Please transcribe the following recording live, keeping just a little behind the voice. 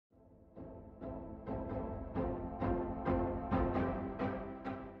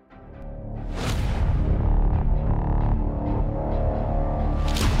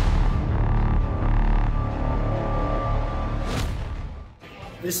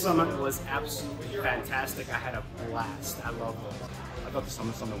This summit was absolutely fantastic. I had a blast. I loved it. I thought the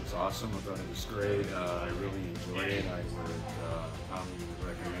summit was awesome. I thought it was great. I really enjoyed it. I would probably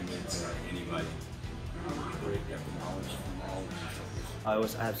recommend it to anybody. Great depth of knowledge from all the instructors. It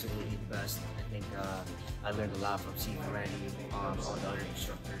was absolutely the best. I think I learned a lot from Jeet and all the other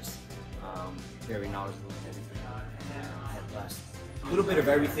instructors. Very knowledgeable and everything. And I had a blast. A little bit of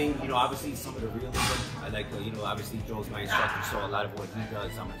everything, you know, obviously some of the realism. I like, you know, obviously Joe's my instructor, so a lot of what he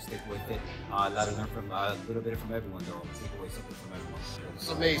does, I'm going to stick with it. A lot to learn from, a little bit from everyone, though. Take away something from everyone. It's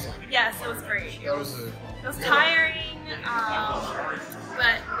amazing. Yes, it was great. It was tiring,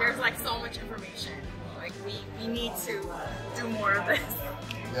 but there's like so much information. Like we need to do more of this.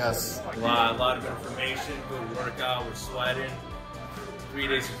 Yes. A lot of information, good workout, we're sweating. 3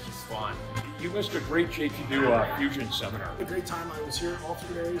 days was just fun. You missed a great JKD Fusion seminar. A great time. I was here all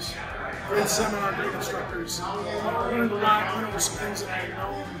 3 days. Great seminar, great instructors. I learned a lot. Went over some things that I didn't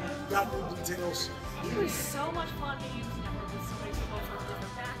know. Got new details. It was so much fun to use network with so many people from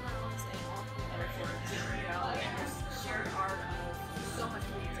different backgrounds and all together for a team, you know, and just shared art of so much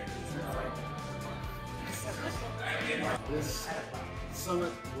creativity. This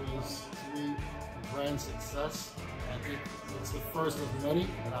summit was, to me, a grand success. I think it's the first of many,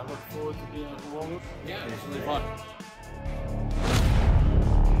 and I look forward to being involved with. Yeah, it was really fun.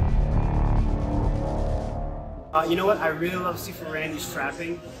 You know what? I really love Sifu Randy's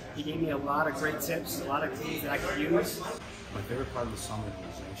trapping. He gave me a lot of great tips, a lot of things that I could use. My favorite part of the summit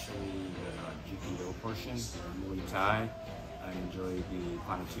was actually the JKD portion, Muay Thai. I enjoyed the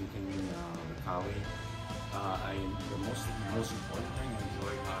Panatukan, the Kali. The most important thing, I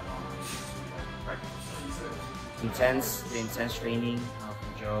enjoyed not only practice. The intense training from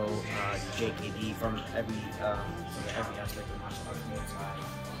Joe, JKD, from every aspect of martial arts.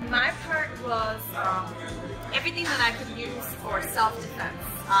 My part was everything that I could use for self-defense,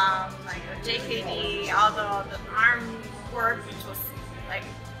 like the JKD, all the arm work, which was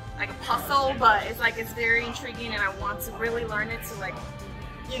like a puzzle, but it's very intriguing, and I want to really learn it to, like,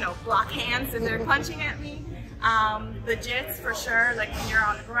 you know, block hands and they're punching at me. The jits for sure, like when you're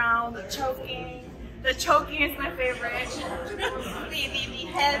on the ground, the choking. The choking is my favorite. the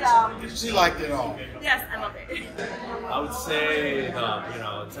head. She liked it all. Yes, I love it. I would say you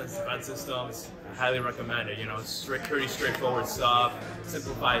know, intense defense systems, highly recommended. You know, it's pretty straightforward stuff,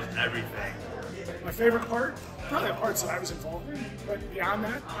 simplifies everything. My favorite part, probably the parts that I was involved in, but beyond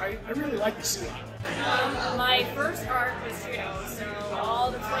that, I really like the sea. My first art was judo, so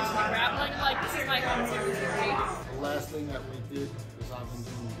all the points of the grappling, like, this is my go-to. The last thing that we did was I've been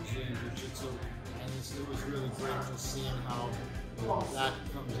doing Brazilian Jiu-Jitsu, and it was really great just seeing how that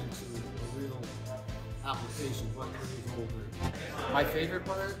comes into a real application, what carries over. My favorite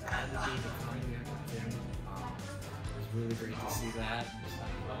part would be the Kune. It was really great to see that.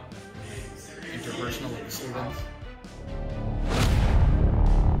 Interpersonal with the students.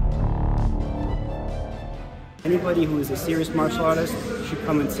 Anybody who is a serious martial artist should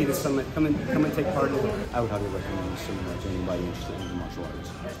come and see the summit. Come and take part in it. I would highly recommend this seminar to anybody interested in the martial arts.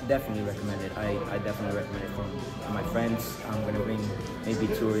 Definitely recommend it. I definitely recommend it from my friends. I'm going to bring maybe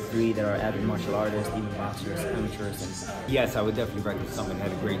 2 or 3 that are avid martial artists, even boxers, amateurs. And Yes, I would definitely recommend the summit.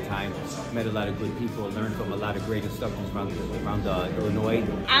 Had a great time. Met a lot of good people. Learned from a lot of great instructors around Illinois.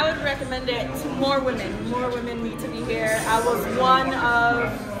 I would recommend it to more women. More women need to be here. I was one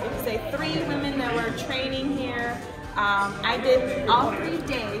of, 3 women that were training here. I did all 3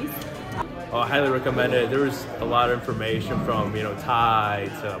 days. I highly recommend it. There was a lot of information from, you know, Thai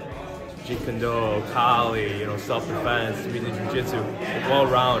to Jeet Kune, Kali, you know, self-defense, Jiu-Jitsu,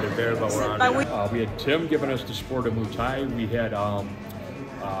 well-rounded, very well-rounded. We had Tim giving us the sport of Muay Thai. We had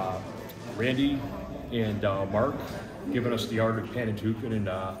Randy and Mark giving us the art of Panatukan and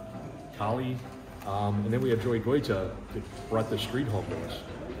Kali. And then we had Joey Goita that brought the street home to us.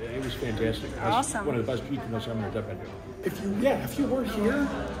 It was fantastic. Awesome. One of the best Jeet seminars I've been to. If you weren't here,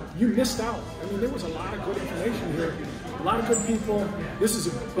 you missed out. I mean, there was a lot of good information here, a lot of good people. This is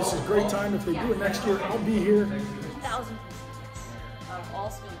a great time. If they do it next year, I'll be here. 1,000 of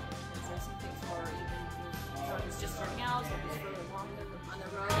all skill levels. There's some things for even who's just starting out, some who's further along on the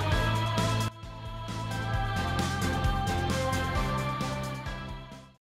road.